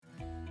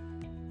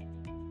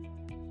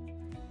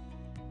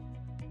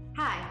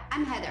Hi,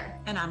 I'm Heather.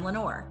 And I'm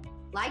Lenore.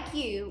 Like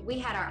you, we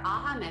had our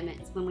aha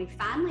moments when we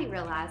finally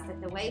realized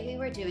that the way we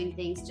were doing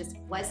things just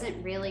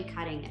wasn't really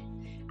cutting it.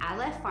 I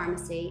left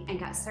pharmacy and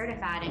got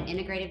certified in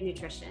integrative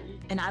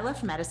nutrition. And I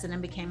left medicine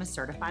and became a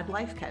certified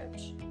life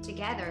coach.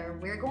 Together,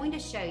 we're going to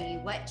show you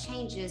what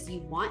changes you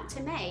want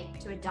to make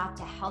to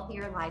adopt a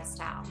healthier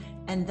lifestyle.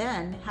 And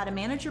then how to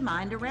manage your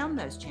mind around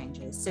those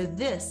changes. So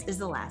this is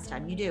the last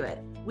time you do it.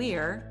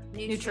 We're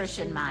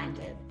Nutrition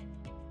Minded.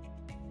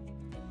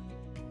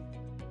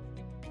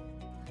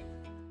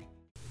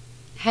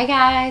 Hey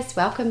guys,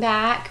 welcome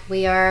back.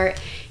 We are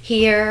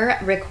here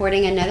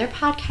recording another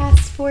podcast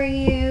for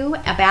you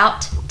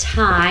about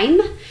time.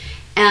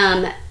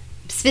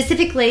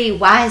 Specifically,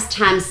 why is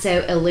time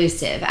so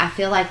elusive? I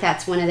feel like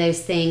that's one of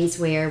those things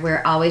where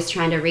we're always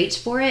trying to reach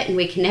for it and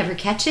we can never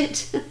catch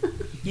it.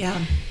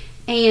 Yeah.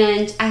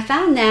 And I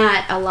found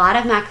that a lot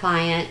of my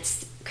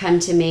clients come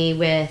to me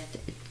with,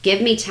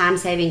 give me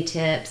time-saving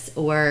tips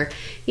or,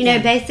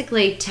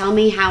 basically tell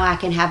me how I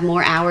can have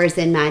more hours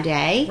in my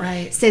day.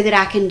 Right. So that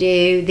I can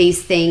do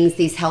these things,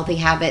 these healthy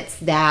habits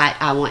that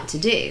I want to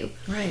do.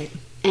 Right.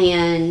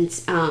 And,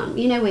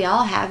 we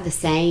all have the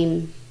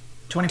same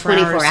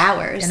 24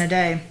 hours in a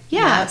day.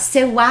 Yeah. Yep.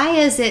 So why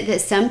is it that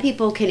some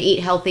people can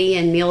eat healthy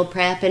and meal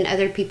prep and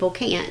other people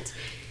can't?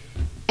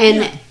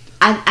 And Yeah.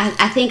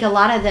 I think a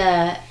lot of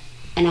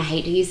and I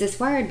hate to use this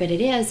word, but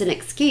it is an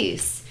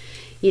excuse.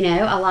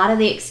 A lot of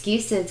the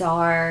excuses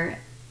are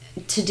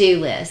to-do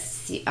lists.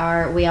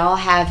 We all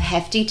have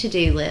hefty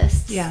to-do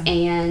lists. Yeah.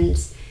 And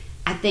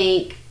I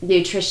think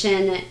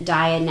nutrition,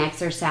 diet, and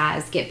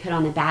exercise get put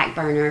on the back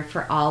burner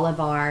for all of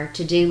our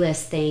to-do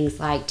list things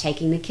like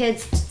taking the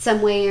kids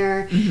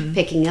somewhere,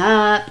 picking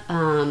up,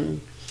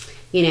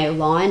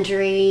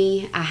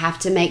 laundry. I have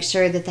to make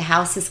sure that the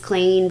house is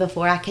clean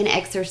before I can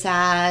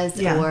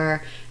exercise,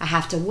 or I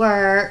have to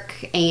work,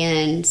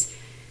 and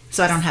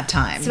So I don't have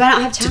time.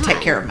 To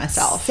take care of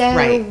myself. So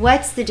right.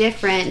 What's the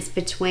difference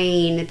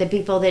between the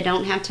people that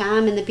don't have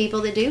time and the people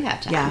that do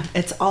have time? Yeah,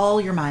 it's all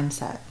your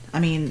mindset.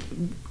 I mean,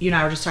 you and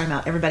I were just talking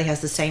about everybody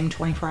has the same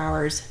 24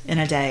 hours in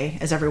a day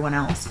as everyone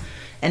else.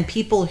 And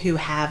people who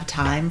have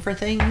time for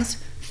things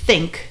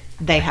think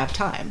they have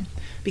time.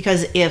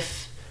 Because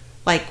if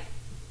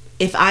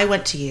I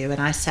went to you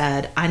and I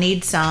said, I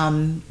need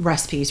some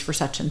recipes for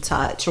such and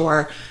such,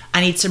 or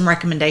I need some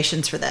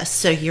recommendations for this.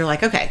 So you're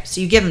like, okay,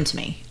 so you give them to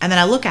me. And then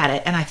I look at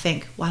it and I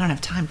think, well, I don't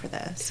have time for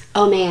this.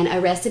 Oh man,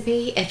 a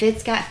recipe, if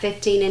it's got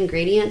 15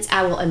 ingredients,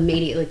 I will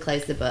immediately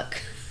close the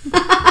book.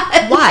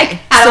 Why?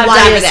 I don't have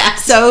time for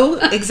that. So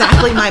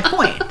exactly my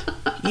point.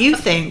 You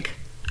think,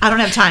 I don't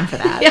have time for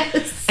that.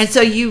 Yes. And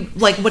so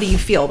what do you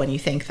feel when you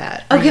think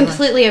that? Oh,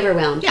 completely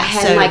overwhelmed. Yeah,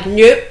 I'm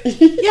nope.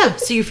 Yeah,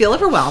 so you feel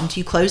overwhelmed.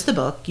 You close the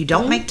book. You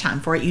don't make time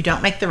for it. You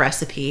don't make the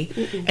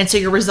recipe. And so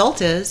your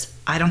result is,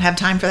 I don't have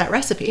time for that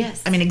recipe.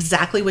 Yes. I mean,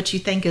 exactly what you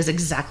think is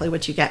exactly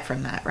what you get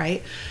from that,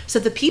 right? So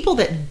the people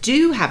that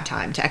do have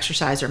time to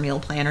exercise or meal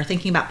plan are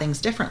thinking about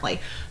things differently.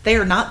 They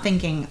are not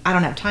thinking, I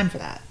don't have time for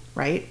that,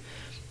 right?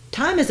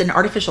 Time is an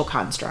artificial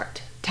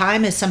construct.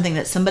 Time is something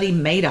that somebody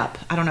made up.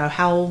 I don't know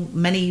how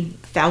many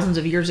thousands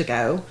of years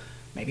ago.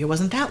 Maybe it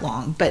wasn't that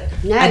long, but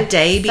a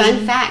day being...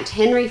 Fun fact,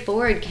 Henry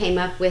Ford came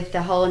up with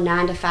the whole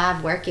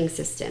 9-to-5 working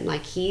system.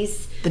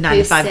 The 9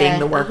 to 5 being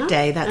the work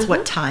day. That's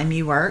what time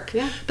you work.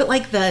 Yeah. But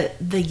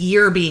the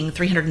year being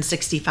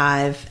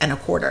 365 and a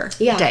quarter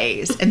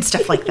days and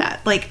stuff like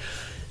that. Like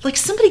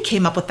somebody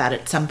came up with that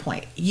at some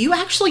point. You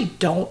actually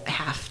don't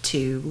have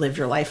to live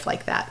your life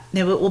like that.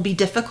 Now, it will be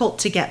difficult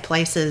to get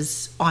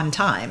places on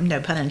time, no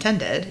pun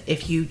intended,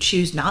 if you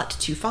choose not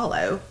to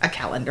follow a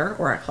calendar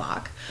or a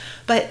clock.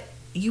 But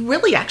you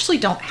really actually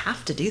don't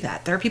have to do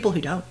that. There are people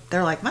who don't.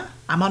 They're like,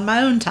 I'm on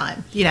my own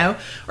time,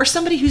 or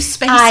somebody who's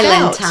spaced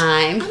island out.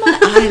 Time. I'm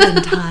on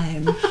island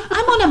time.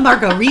 I'm on a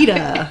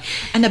margarita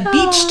and a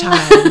beach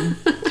time.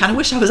 Kind of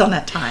wish I was on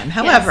that time.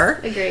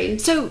 However, yes,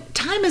 agreed. So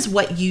time is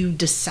what you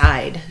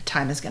decide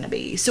time is going to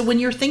be. So when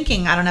you're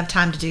thinking, I don't have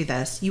time to do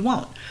this, you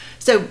won't.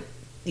 So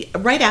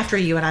right after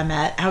you and I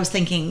met, I was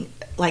thinking,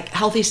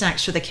 healthy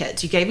snacks for the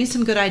kids. You gave me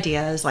some good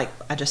ideas.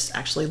 I just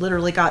actually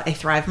literally got a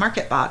Thrive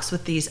Market box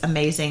with these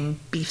amazing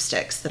beef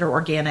sticks that are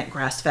organic,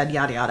 grass-fed,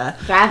 yada, yada.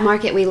 Thrive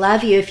Market, we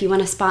love you if you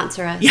want to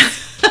sponsor us. Yeah.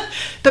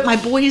 But my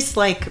boys,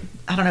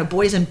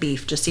 boys and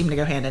beef just seem to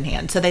go hand in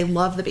hand. So they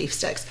love the beef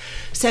sticks.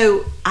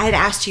 So I had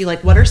asked you,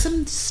 what are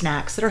some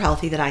snacks that are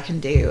healthy that I can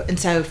do? And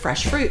so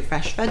fresh fruit,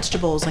 fresh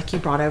vegetables, you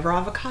brought over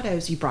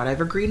avocados, you brought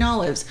over green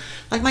olives.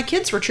 My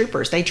kids were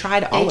troopers. They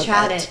tried all of it. They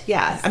tried it.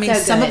 Yeah. I mean,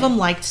 some of them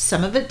liked,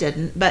 some of it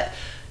didn't. But,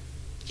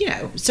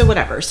 so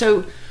whatever.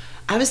 So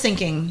I was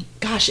thinking,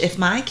 gosh, if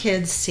my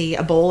kids see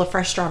a bowl of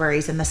fresh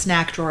strawberries in the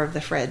snack drawer of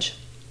the fridge,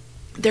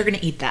 they're going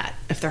to eat that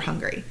if they're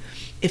hungry.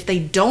 If they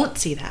don't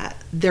see that,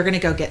 they're going to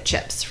go get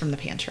chips from the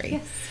pantry.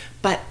 Yes.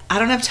 But I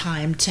don't have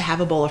time to have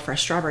a bowl of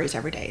fresh strawberries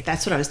every day.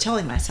 That's what I was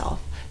telling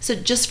myself. So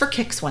just for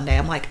kicks one day,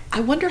 I'm like, I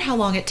wonder how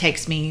long it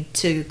takes me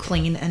to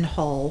clean and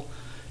hull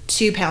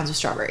 2 pounds of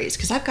strawberries.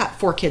 Because I've got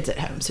 4 kids at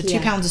home. So 2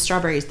 pounds of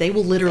strawberries, they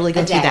will literally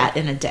go through that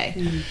in a day.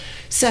 Mm-hmm.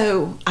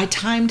 So I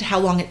timed how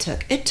long it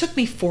took. It took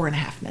me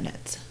 4.5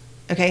 minutes.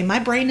 Okay, my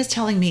brain is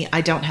telling me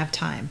I don't have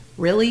time.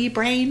 Really,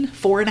 brain?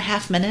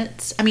 4.5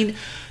 minutes? I mean,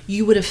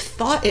 you would have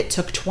thought it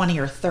took 20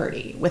 or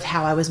 30 with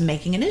how I was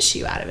making an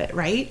issue out of it,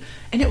 right?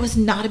 And it was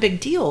not a big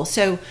deal.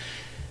 So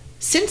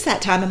since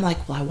that time, I'm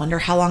like, well, I wonder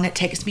how long it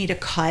takes me to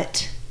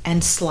cut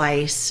and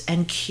slice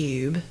and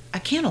cube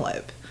a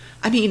cantaloupe.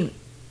 I mean,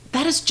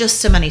 that is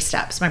just so many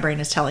steps. My brain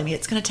is telling me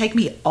it's going to take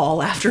me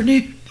all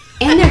afternoon.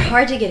 And they're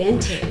hard to get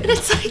into. And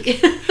it's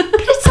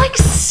like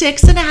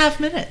 6.5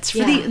 minutes for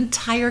the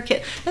entire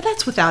kit. Now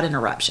that's without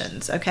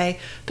interruptions, okay?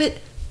 But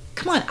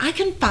come on, I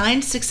can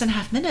find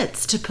 6.5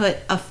 minutes to put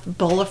a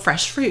bowl of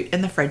fresh fruit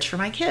in the fridge for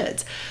my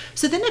kids.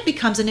 So then it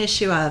becomes an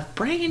issue of,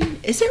 brain,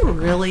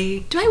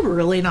 do I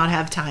really not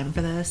have time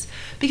for this?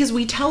 Because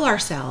we tell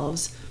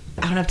ourselves,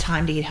 I don't have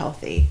time to eat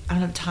healthy. I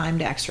don't have time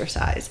to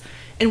exercise.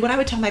 And what I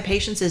would tell my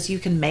patients is, you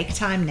can make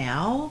time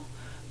now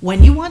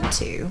when you want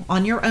to,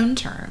 on your own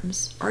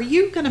terms. Are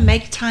you going to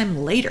make time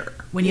later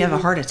when you have a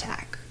heart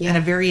attack and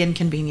a very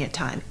inconvenient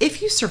time?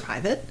 If you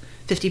survive it,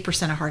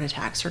 50% of heart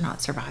attacks are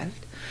not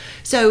survived.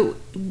 So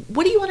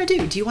what do you want to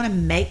do? Do you want to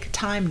make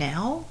time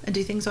now and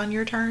do things on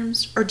your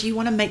terms? Or do you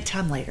want to make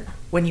time later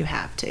when you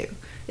have to?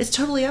 It's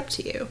totally up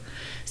to you.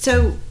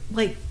 So,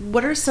 like,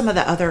 what are some of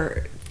the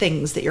other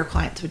things that your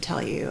clients would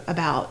tell you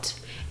about?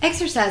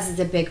 Exercise is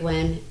a big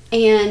one,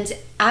 and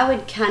I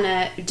would kind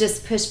of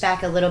just push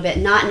back a little bit,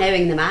 not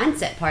knowing the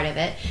mindset part of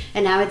it,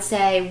 and I would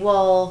say,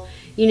 well,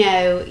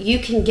 you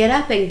can get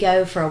up and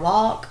go for a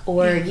walk,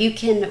 or you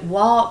can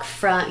walk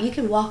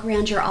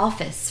around your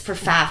office for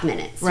 5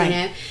 minutes.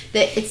 Right.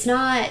 That it's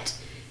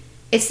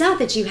not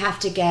that you have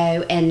to go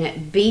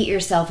and beat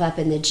yourself up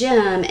in the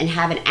gym and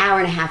have an hour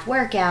and a half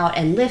workout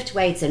and lift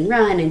weights and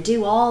run and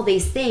do all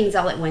these things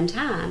all at one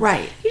time.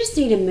 Right. You just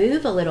need to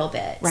move a little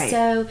bit. Right.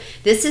 So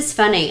this is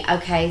funny.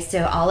 Okay,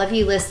 so all of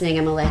you listening,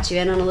 I'm going to let you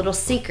in on a little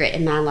secret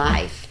in my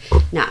life.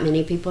 Not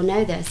many people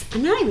know this.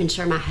 I'm not even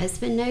sure my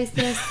husband knows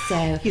this.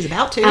 So He's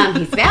about to.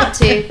 He's about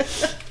to.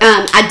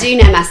 I do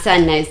know my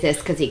son knows this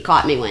because he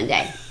caught me one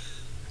day.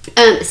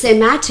 So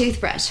my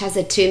toothbrush has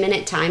a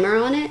 2-minute timer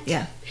on it.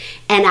 Yeah.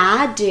 And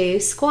I do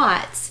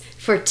squats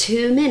for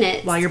 2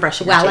 minutes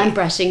while I'm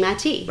brushing my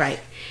teeth. Right.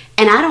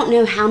 And I don't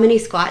know how many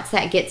squats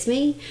that gets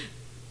me,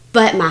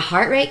 but my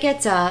heart rate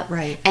gets up,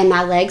 right, and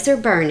my legs are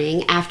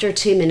burning after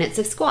 2 minutes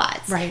of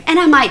squats. Right. And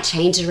I might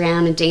change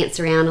around and dance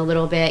around a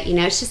little bit.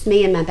 It's just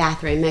me in my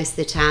bathroom most of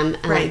the time,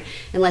 right,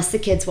 unless the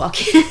kids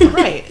walk in.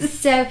 Right.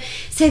 So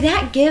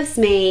that gets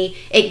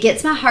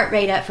my heart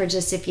rate up for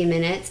just a few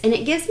minutes, and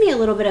it gives me a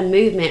little bit of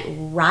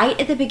movement right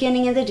at the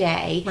beginning of the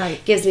day. Right.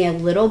 Gives me a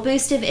little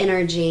boost of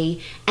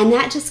energy, and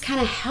that just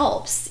kind of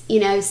helps,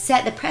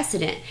 set the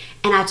precedent.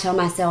 And I tell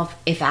myself,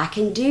 if I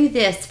can do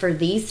this for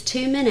these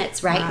 2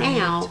 minutes right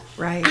now,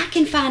 right, I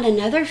can find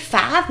another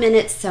 5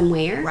 minutes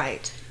somewhere.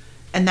 Right.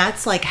 And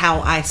that's like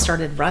how I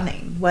started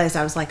running.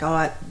 I was like,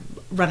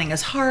 running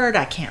is hard.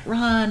 I can't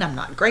run. I'm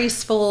not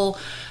graceful.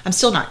 I'm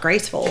still not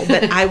graceful,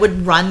 but I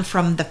would run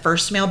from the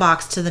first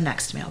mailbox to the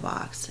next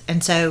mailbox.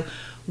 And so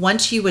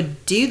once you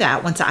would do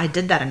that, once I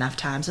did that enough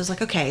times, I was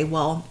like, okay,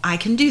 well, I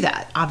can do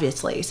that,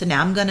 obviously. So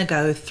now I'm going to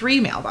go 3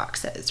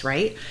 mailboxes,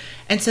 right?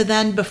 And so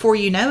then before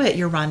you know it,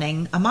 you're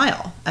running a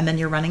mile, and then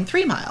you're running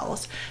 3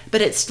 miles.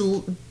 But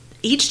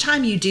each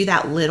time you do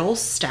that little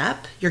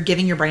step, you're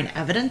giving your brain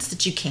evidence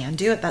that you can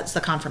do it. That's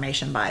the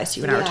confirmation bias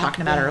you and I were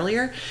talking about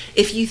earlier.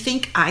 If you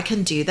think I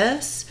can do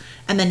this,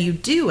 and then you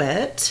do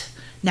it,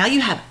 now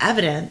you have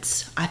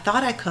evidence. I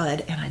thought I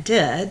could, and I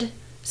did.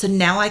 So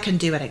now I can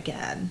do it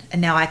again. And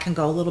now I can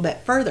go a little bit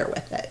further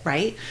with it,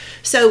 right?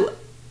 So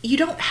you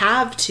don't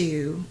have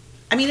to,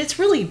 it's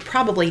really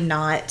probably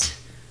not,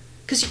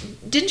 because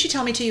didn't you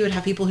tell me too, you would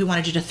have people who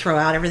wanted you to throw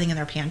out everything in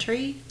their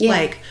pantry? Yeah.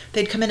 Like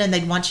they'd come in and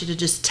they'd want you to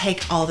just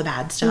take all the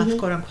bad stuff,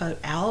 quote unquote,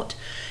 out.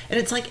 And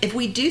it's like, if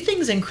we do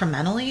things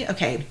incrementally,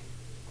 okay,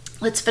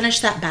 let's finish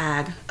that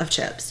bag of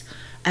chips.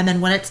 And then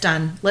when it's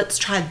done, let's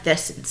try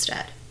this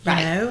instead.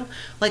 Right.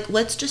 Like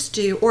let's just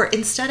do, or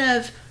instead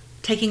of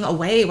taking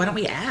away, why don't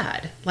we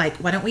add? Like,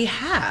 why don't we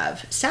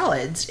have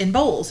salads in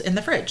bowls in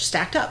the fridge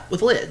stacked up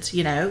with lids?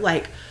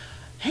 Like,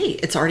 hey,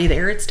 it's already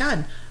there, it's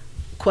done.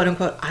 Quote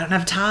unquote, I don't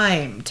have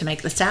time to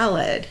make the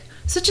salad.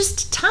 So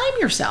just time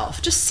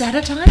yourself. Just set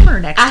a timer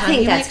next time. I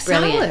think that's make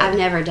brilliant. salad. I've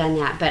never done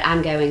that, but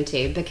I'm going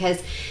to,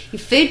 because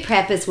food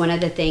prep is one of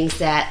the things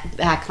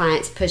that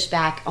clients push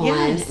back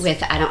on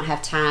with I don't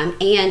have time.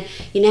 And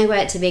you know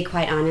what? To be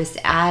quite honest,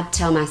 I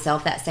tell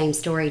myself that same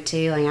story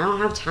too. Like, I don't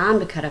have time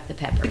to cut up the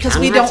peppers. Because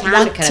we don't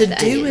want to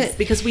do it.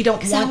 Because we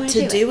don't want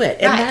to do it.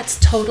 And that's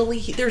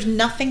totally, there's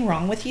nothing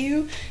wrong with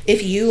you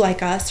if you,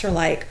 like us, are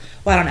like,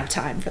 well, I don't have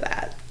time for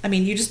that.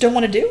 You just don't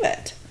want to do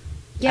it.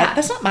 Yeah.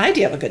 That's not my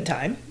idea of a good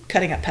time,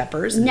 cutting up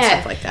peppers and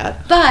stuff like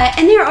that.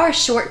 And there are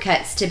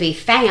shortcuts to be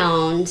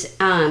found.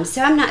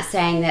 So I'm not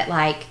saying that,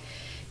 like,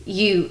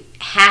 you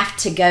have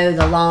to go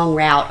the long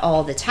route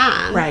all the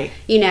time. Right.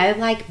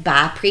 Like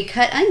buy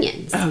pre-cut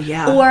onions. Oh,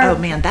 yeah. Or,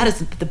 man, that is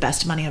the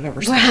best money I've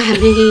ever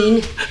spent.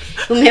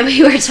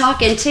 We were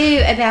talking,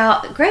 too,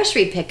 about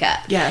grocery pickup.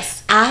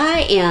 Yes.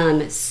 I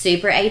am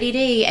super ADD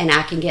and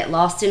I can get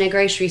lost in a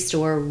grocery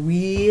store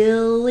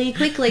really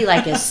quickly,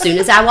 like as soon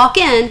as I walk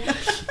in.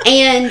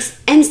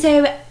 And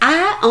so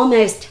I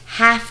almost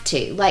have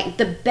to. Like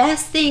the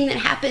best thing that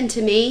happened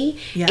to me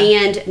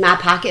and my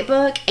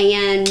pocketbook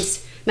and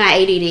my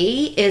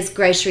ADD is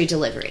grocery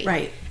delivery.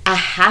 Right. I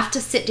have to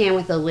sit down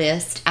with a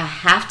list. I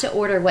have to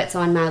order what's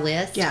on my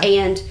list. Yeah.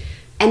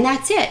 And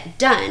that's it,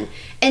 done.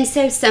 And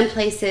so some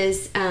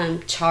places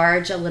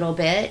charge a little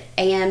bit,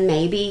 and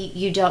maybe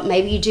you don't.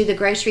 Maybe you do the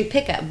grocery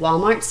pickup.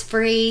 Walmart's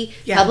free,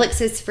 Publix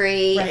is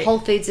free, Whole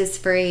Foods is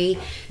free.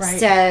 Right.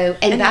 So,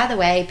 and by the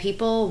way,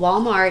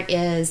 Walmart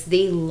is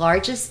the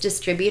largest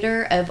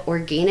distributor of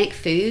organic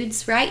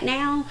foods right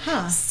now.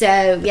 Huh.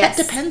 So yes,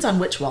 that depends on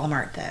which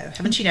Walmart, though.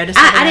 Haven't you noticed?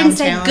 I didn't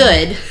say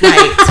good.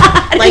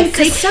 Right. Like,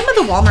 see, some of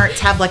the Walmarts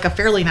have like a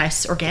fairly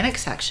nice organic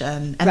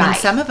section, and then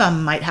some of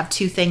them might have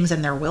 2 things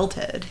and they're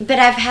wilted. But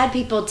I've had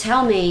people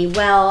tell me,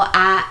 well,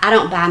 I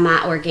don't buy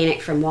my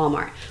organic from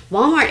Walmart.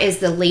 Walmart is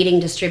the leading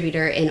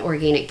distributor in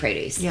organic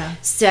produce. Yeah.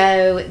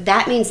 So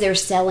that means they're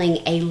selling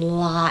a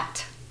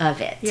lot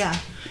of it. Yeah.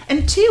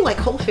 And too, like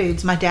Whole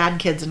Foods, my dad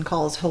kids and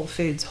calls Whole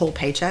Foods whole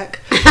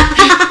paycheck.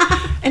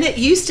 And it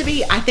used to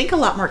be, I think, a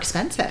lot more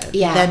expensive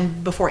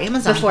than before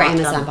Amazon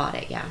bought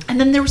it, yeah. And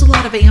then there was a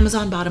lot of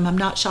Amazon bought them. I'm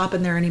not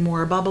shopping there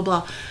anymore, blah, blah,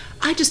 blah.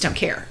 I just don't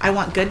care. I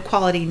want good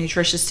quality,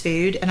 nutritious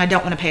food, and I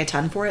don't want to pay a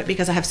ton for it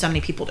because I have so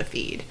many people to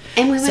feed.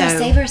 And we want to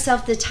save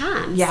ourselves the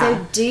time. Yeah.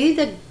 So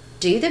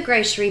do the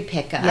grocery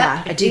pickup.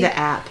 Yeah, I do the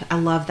app. I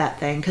love that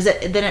thing because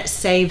then it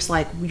saves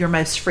like your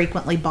most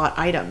frequently bought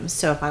items.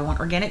 So if I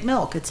want organic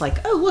milk, it's like,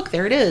 oh, look,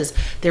 there it is.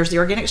 There's the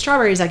organic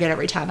strawberries I get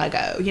every time I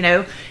go, you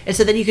know? And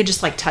so then you can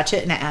just like touch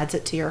it and it adds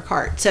it to your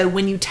cart. So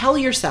when you tell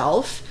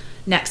yourself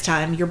next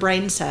time your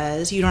brain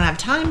says you don't have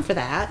time for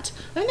that,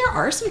 I mean, there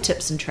are some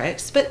tips and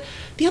tricks, but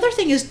the other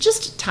thing is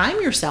just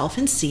time yourself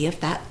and see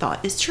if that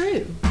thought is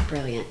true.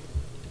 Brilliant.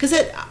 Because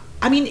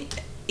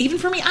even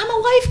for me, I'm a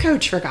life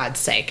coach, for God's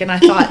sake, and I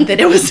thought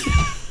that it was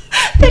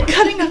that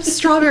cutting up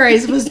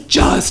strawberries was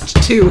just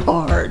too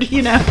hard,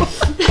 you know.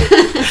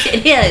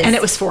 It is, and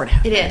it was 4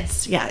 It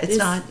is. Yeah, it's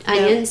not.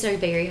 Onions are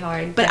very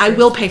hard, but I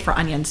will pay for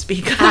onions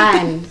because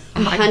I'm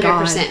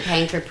 100%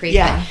 paying for pre-cut.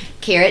 Yeah.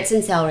 Carrots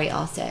and celery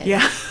also.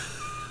 Yeah.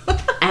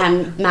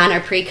 And mine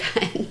are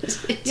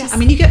pre-cut. Yeah, I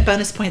mean, you get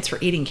bonus points for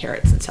eating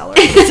carrots and celery.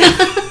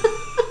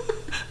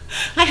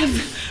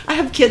 I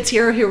have kids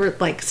here who are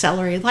like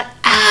celery, like,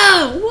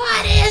 oh,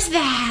 what is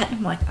that?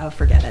 I'm like, oh,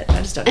 forget it. I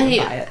just don't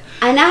even buy it.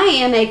 And I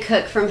am a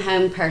cook from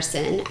home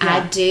person. Yeah.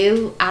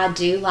 I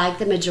do like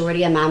the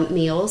majority of my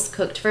meals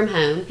cooked from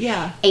home.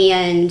 Yeah.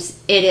 And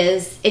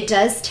it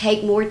does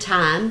take more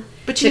time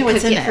but you to know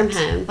cook what's in it from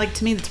home. Like,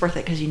 to me, it's worth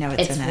it because you know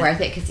it's in it. It's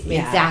worth it because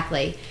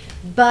exactly.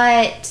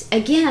 But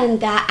again,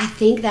 I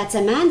think that's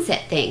a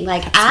mindset thing.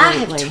 Like,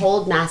 Absolutely. I have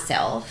told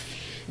myself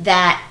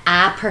that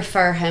I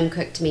prefer home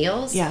cooked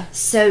meals. Yeah.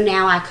 So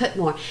now I cook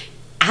more.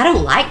 I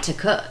don't like to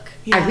cook.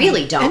 Yeah. I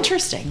really don't.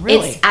 Interesting,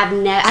 really.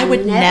 I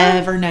would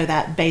never know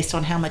that based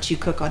on how much you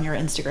cook on your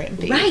Instagram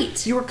feed.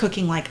 Right. You were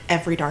cooking like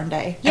every darn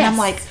day. Yes. And I'm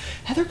like,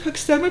 Heather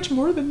cooks so much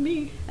more than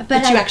me.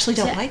 But you actually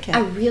don't like it. I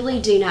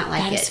really do not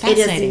like that it. Is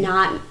fascinating. It is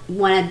not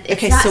one of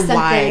Okay, so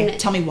why?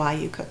 Tell me why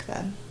you cook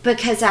then.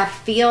 Because I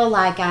feel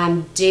like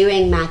I'm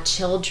doing my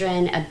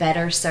children a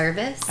better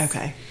service.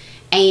 Okay.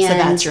 And so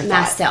that's your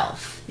thought.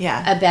 myself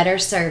a better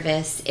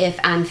service if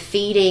I'm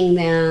feeding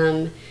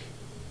them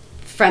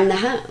from the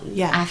home.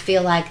 Yeah. I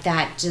feel like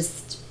that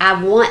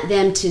I want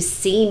them to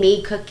see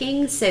me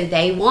cooking so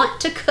they want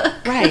to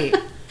cook. Right.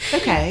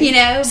 Okay. You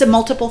know? So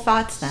multiple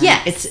thoughts then.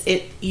 Yes.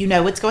 You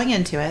know what's going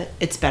into it.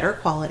 It's better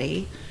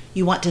quality.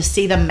 You want to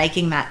see them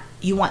making that.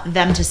 You want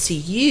them to see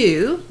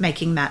you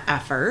making that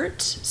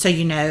effort so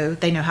they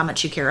know how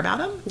much you care about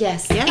them.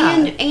 Yes. Yeah.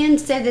 And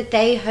so that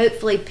they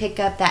hopefully pick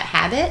up that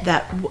habit.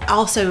 That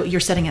also you're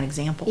setting an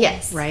example.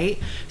 Yes. Right?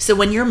 So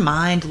when your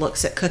mind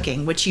looks at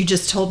cooking, which you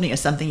just told me is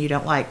something you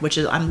don't like, which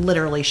is I'm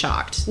literally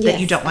shocked that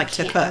you don't like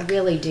to cook. I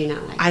really do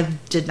not like I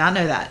did not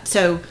know that.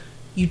 So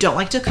you don't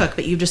like to cook,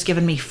 but you've just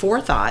given me 4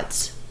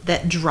 thoughts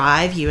that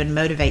drive you and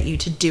motivate you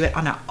to do it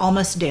on an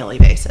almost daily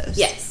basis.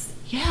 Yes.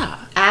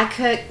 Yeah. I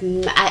cook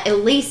at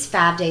least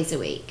 5 days a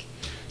week.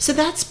 So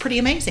that's pretty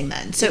amazing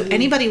then. So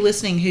anybody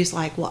listening who's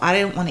like, well, I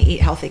don't want to eat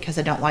healthy because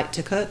I don't like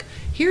to cook,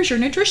 here's your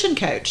nutrition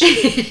coach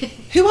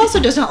who also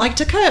does not like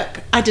to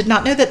cook. I did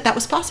not know that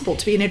was possible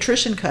to be a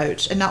nutrition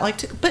coach and not like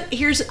to. But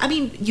you're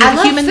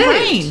a human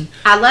brain.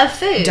 I love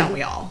food. Don't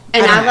we all?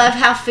 And I love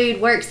how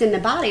food works in the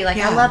body. Like,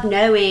 I love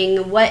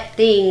knowing what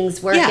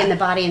things work in the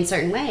body in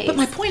certain ways. But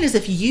my point is,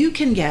 if you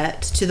can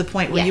get to the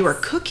point where you are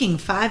cooking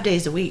 5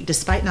 days a week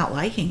despite not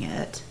liking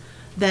it,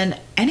 then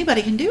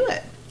anybody can do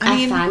it.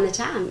 I find the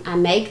time. I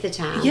make the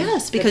time.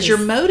 Yes, because you're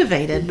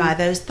motivated by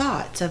those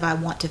thoughts of I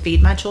want to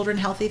feed my children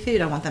healthy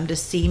food. I want them to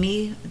see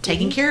me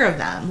taking care of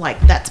them.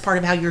 Like, that's part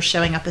of how you're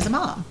showing up as a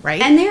mom,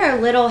 right? And there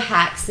are little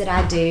hacks that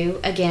I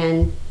do.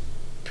 Again,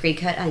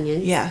 pre-cut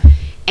onions. Yeah.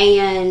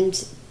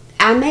 And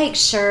I make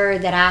sure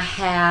that I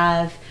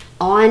have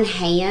on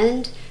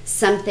hand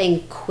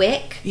something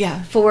quick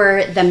Yeah.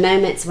 for the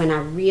moments when I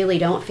really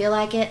don't feel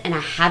like it, and I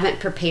haven't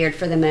prepared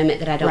for the moment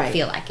that I don't Right.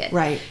 feel like it.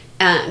 Right.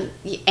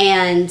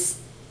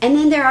 And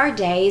then there are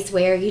days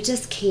where you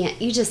just can't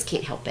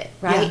help it,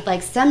 right? Yeah.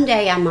 Like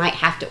someday I might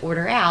have to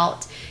order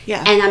out,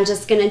 Yeah. and I'm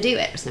just going to do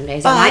it. Or some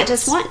days I might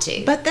just want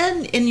to. But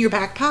then in your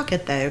back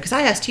pocket, though, because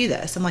I asked you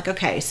this, I'm like,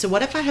 okay, so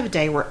what if I have a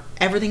day where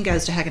everything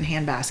goes to heck in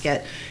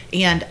handbasket?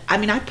 And I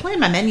mean, I plan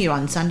my menu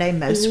on Sunday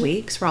most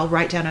weeks, where I'll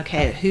write down,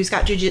 okay, who's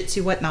got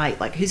jujitsu what night?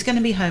 Like, who's going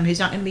to be home? Who's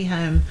not going to be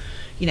home?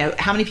 You know,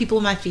 how many people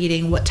am I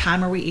feeding? What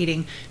time are we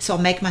eating? So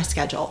I'll make my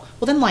schedule.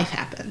 Well, then life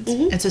happens.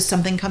 And so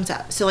something comes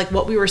up. So like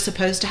what we were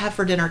supposed to have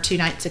for dinner 2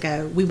 nights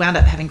ago, we wound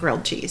up having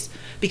grilled cheese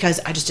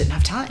because I just didn't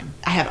have time.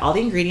 I had all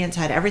the ingredients,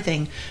 I had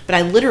everything, but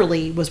I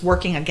literally was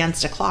working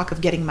against a clock of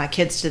getting my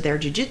kids to their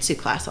jiu-jitsu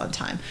class on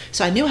time.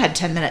 So I knew I had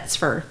 10 minutes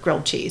for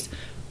grilled cheese,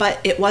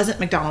 but it wasn't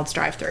McDonald's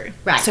drive-thru.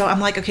 Right. So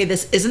I'm like, okay,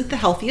 this isn't the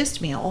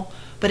healthiest meal,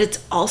 but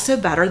it's also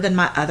better than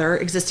my other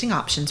existing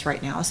options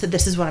right now. So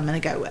this is what I'm going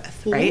to go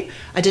with, right?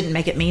 I didn't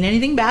make it mean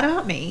anything bad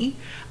about me.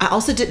 I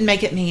also didn't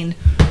make it mean,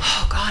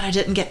 oh God, I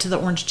didn't get to the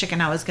orange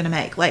chicken I was going to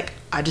make. Like,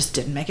 I just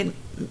didn't make it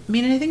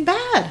mean anything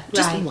bad.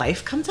 Just Right.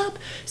 life comes up.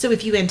 So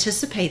if you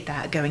anticipate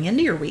that going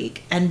into your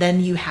week, and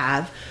then you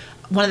have,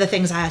 one of the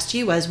things I asked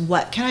you was,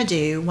 what can I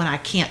do when I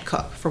can't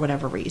cook for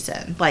whatever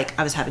reason? Like,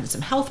 I was having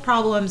some health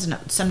problems, and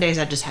some days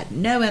I just had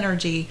no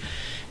energy.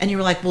 And you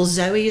were like, well,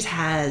 Zoe's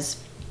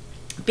has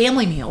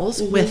family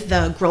meals with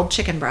the grilled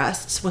chicken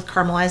breasts with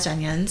caramelized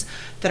onions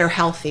that are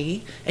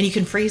healthy, and you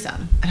can freeze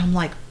them. And I'm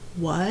like,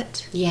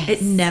 what? Yes.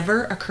 It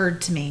never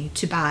occurred to me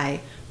to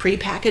buy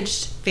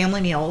prepackaged family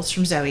meals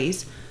from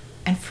Zoe's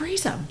and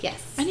freeze them. Yes.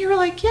 And you were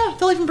like, yeah,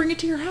 they'll even bring it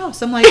to your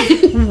house. I'm like,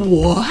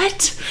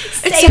 what?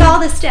 Save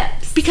all the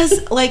steps.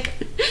 Because, like,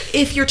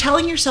 if you're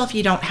telling yourself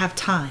you don't have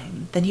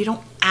time, then you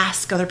don't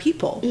ask other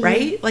people,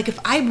 right? Like, if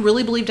I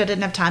really believed I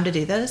didn't have time to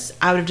do this,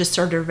 I would have just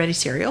served everybody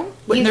cereal.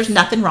 And there's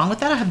nothing wrong with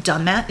that. I have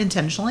done that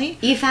intentionally.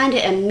 You find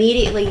it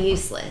immediately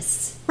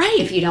useless. Right.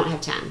 If you don't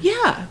have time.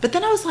 Yeah. But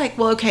then I was like,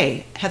 well,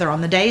 okay, Heather,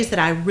 on the days that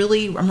I'm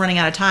running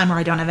out of time or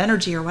I don't have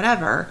energy or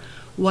whatever,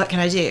 what can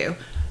I do?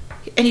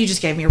 And you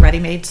just gave me a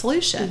ready-made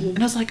solution. And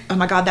I was like, oh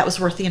my God, that was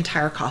worth the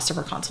entire cost of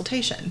our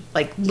consultation.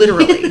 Like,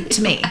 literally,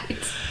 to me.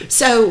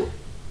 So,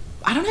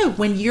 I don't know.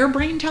 When your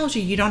brain tells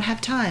you you don't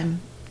have time,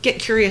 get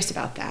curious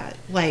about that.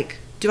 Like,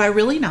 do I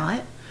really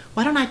not?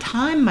 Why don't I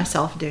time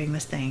myself doing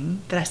this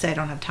thing that I say I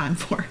don't have time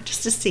for,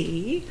 just to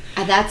see?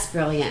 That's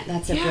brilliant.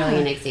 That's a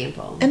brilliant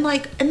example. And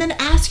then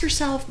ask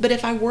yourself, but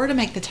if I were to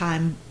make the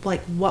time,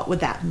 like, what would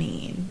that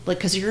mean? Like,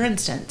 because your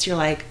instance, you're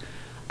like,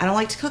 I don't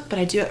like to cook, but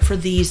I do it for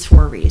these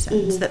 4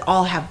 reasons that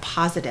all have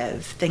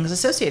positive things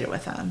associated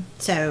with them.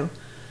 So,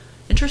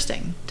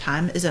 interesting.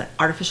 Time is an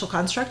artificial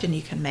construct, and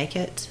you can make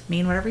it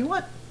mean whatever you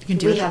want. You can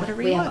do with it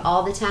whatever you want. We have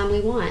all the time we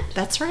want.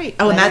 That's right.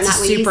 Oh, and Whether or that's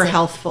not we use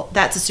it.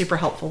 that's a super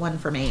helpful one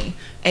for me,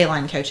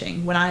 A-line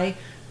coaching. When I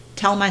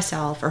tell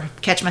myself or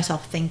catch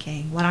myself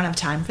thinking, well, I don't have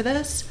time for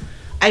this,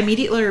 I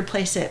immediately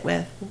replace it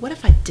with, well, what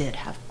if I did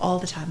have all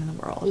the time in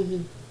the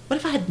world? What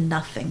if I had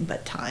nothing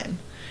but time?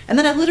 And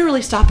then I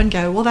literally stop and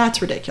go, well,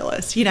 that's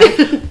ridiculous, you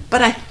know?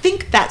 But I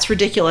think that's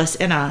ridiculous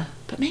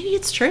but maybe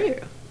it's true,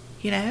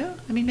 you know?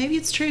 I mean, maybe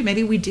it's true.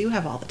 Maybe we do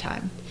have all the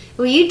time.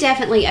 Well, you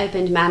definitely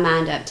opened my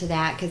mind up to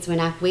that, because when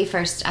we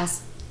first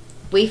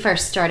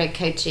started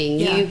coaching,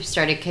 you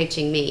started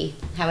coaching me.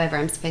 However,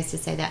 I'm supposed to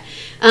say that.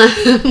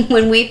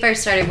 When we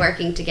first started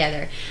working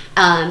together,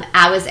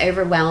 I was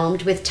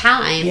overwhelmed with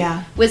time.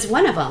 Yeah. Was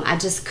one of them. I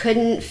just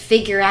couldn't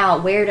figure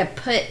out where to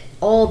put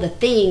all the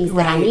things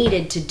that I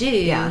needed to do.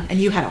 Yeah, and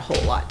you had a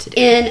whole lot to do.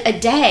 In a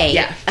day.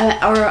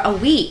 Yeah. Or a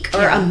week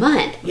or a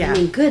month. Yeah. I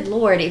mean, good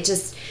Lord,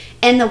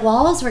 and the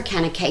walls were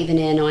kind of caving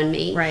in on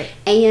me. Right.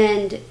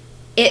 And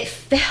it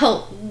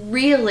felt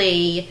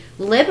really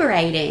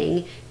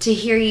liberating to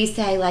hear you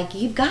say, like,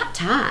 you've got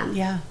time.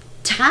 Yeah.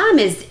 Time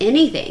is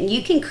anything.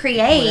 You can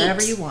create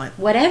Whatever you want.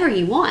 Whatever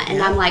you want. And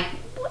Yeah. I'm like,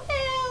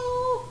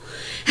 well,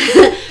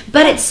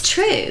 but it's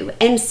true.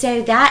 And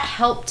so that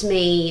helped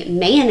me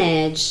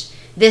manage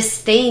this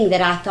thing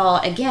that I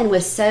thought, again,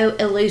 was so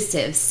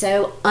elusive,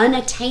 so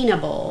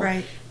unattainable.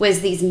 Right.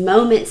 Was these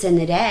moments in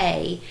the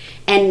day.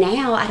 And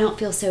now I don't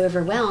feel so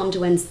overwhelmed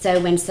when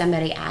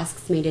somebody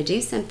asks me to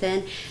do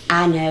something,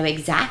 I know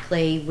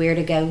exactly where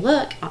to go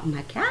look on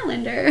my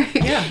calendar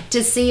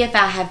to see if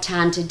I have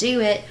time to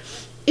do it.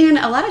 And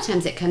a lot of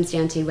times it comes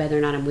down to whether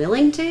or not I'm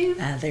willing to.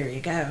 There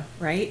you go,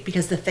 right?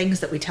 Because the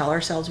things that we tell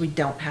ourselves we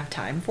don't have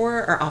time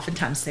for are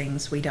oftentimes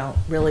things we don't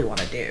really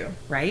want to do,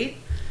 right?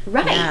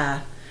 Right.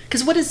 Yeah.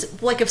 Because what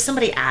is, like, if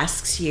somebody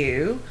asks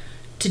you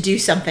to do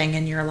something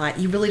and you're like,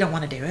 you really don't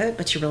want to do it,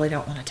 but you really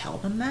don't want to tell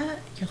them that,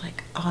 you're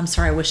like, oh, I'm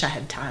sorry, I wish I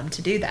had time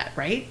to do that,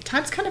 right?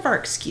 Time's kind of our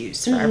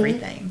excuse for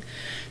everything.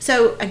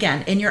 So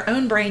again, in your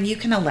own brain, you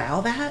can allow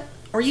that,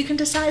 or you can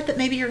decide that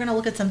maybe you're going to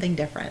look at something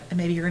different, and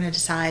maybe you're going to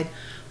decide,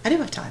 I do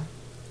have time.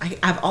 I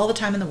have all the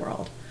time in the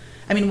world.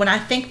 I mean, when I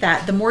think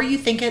that, the more you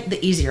think it,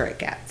 the easier it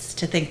gets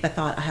to think the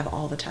thought, I have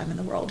all the time in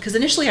the world. Because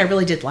initially I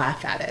really did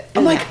laugh at it.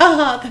 I'm like,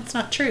 that's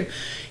not true.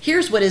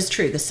 Here's what is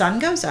true. The sun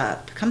comes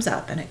up,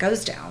 and it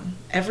goes down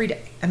every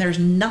day. And there's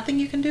nothing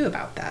you can do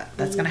about that.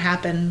 That's going to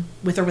happen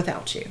with or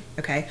without you,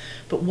 okay?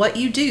 But what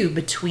you do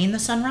between the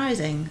sun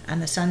rising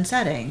and the sun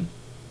setting,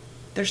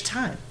 there's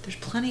time. There's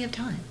plenty of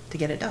time to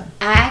get it done.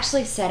 I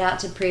actually set out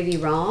to prove you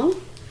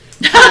wrong.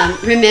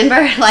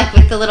 Remember, like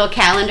with the little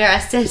calendar, I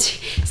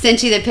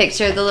sent you the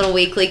picture of the little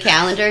weekly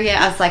calendar.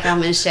 Yeah, I was like, I'm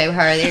going to show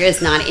her there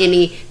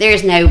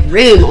is no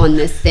room on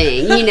this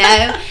thing, you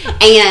know.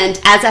 And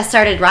as I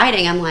started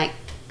writing, I'm like,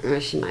 oh,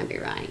 she might be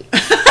right.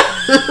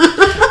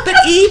 But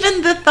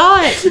even the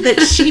thought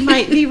that she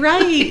might be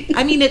right,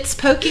 I mean, it's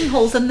poking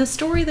holes in the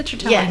story that you're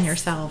telling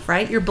yourself,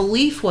 right? Your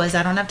belief was,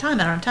 I don't have time.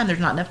 There's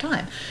not enough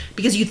time,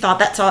 because you thought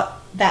that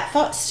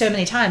thought so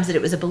many times that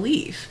it was a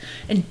belief,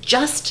 and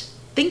just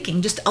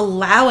thinking, just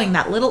allowing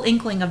that little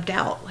inkling of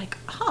doubt, like,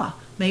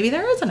 maybe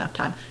there is enough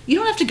time. You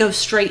don't have to go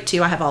straight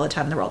to, I have all the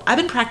time in the world. I've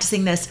been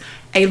practicing this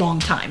a long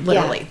time,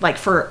 literally, like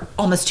for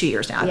almost 2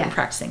 years now. I've been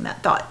practicing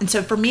that thought. And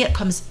so for me, it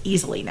comes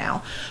easily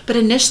now. But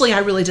initially, I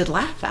really did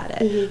laugh at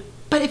it. Mm-hmm.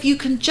 But if you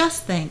can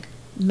just think,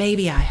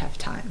 maybe I have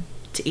time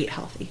to eat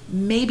healthy.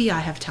 Maybe I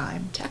have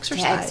time to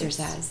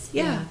exercise.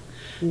 Yeah.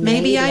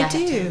 Maybe I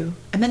do.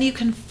 And then you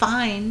can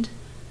find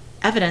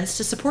evidence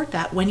to support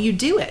that when you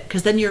do it,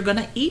 because then you're going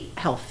to eat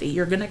healthy.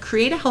 You're going to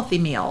create a healthy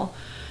meal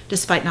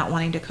despite not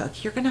wanting to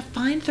cook. You're going to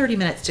find 30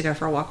 minutes to go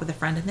for a walk with a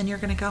friend, and then you're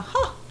going to go,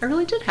 I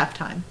really did have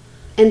time.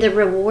 And the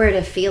reward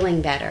of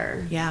feeling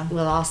better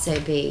will also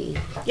be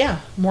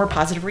more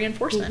positive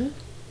reinforcement.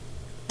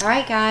 Mm-hmm. All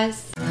right,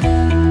 guys.